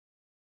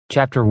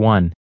Chapter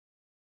 1.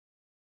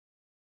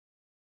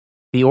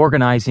 The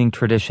Organizing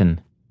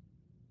Tradition.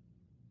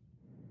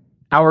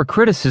 Our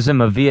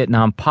criticism of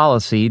Vietnam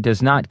policy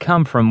does not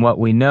come from what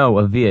we know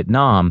of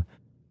Vietnam,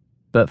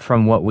 but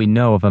from what we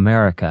know of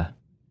America.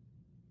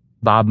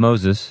 Bob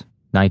Moses,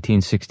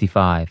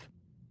 1965.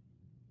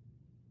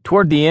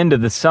 Toward the end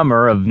of the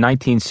summer of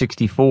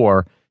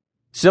 1964,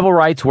 civil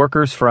rights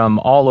workers from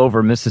all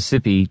over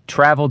Mississippi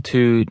traveled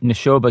to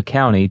Neshoba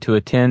County to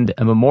attend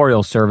a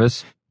memorial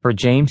service for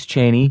James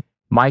Chaney,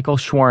 Michael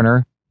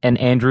Schwerner, and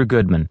Andrew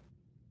Goodman.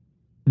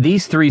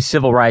 These three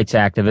civil rights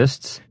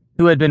activists,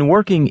 who had been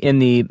working in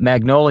the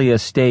Magnolia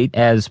State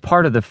as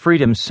part of the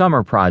Freedom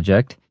Summer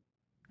Project,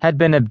 had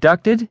been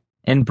abducted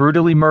and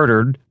brutally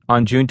murdered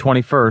on June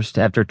 21st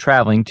after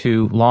traveling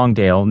to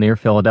Longdale near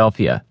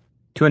Philadelphia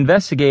to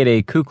investigate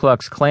a Ku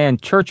Klux Klan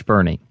church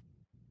burning.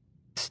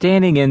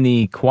 Standing in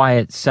the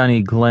quiet,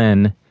 sunny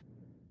glen,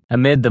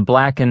 amid the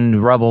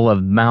blackened rubble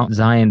of Mount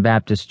Zion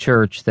Baptist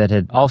Church that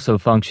had also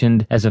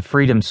functioned as a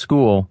freedom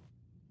school,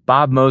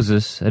 Bob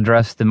Moses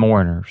addressed the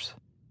mourners.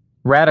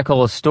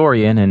 Radical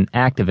historian and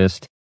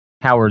activist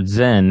Howard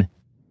Zinn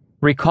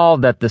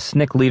recalled that the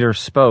SNCC leader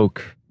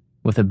spoke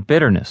with a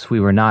bitterness we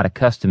were not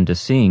accustomed to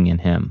seeing in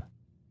him.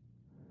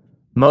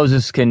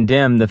 Moses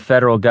condemned the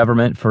federal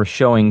government for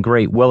showing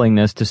great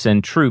willingness to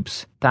send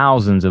troops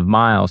thousands of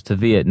miles to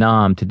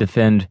Vietnam to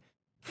defend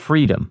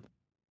freedom,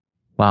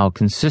 while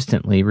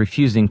consistently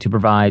refusing to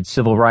provide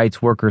civil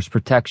rights workers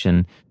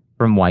protection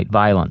from white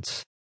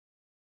violence.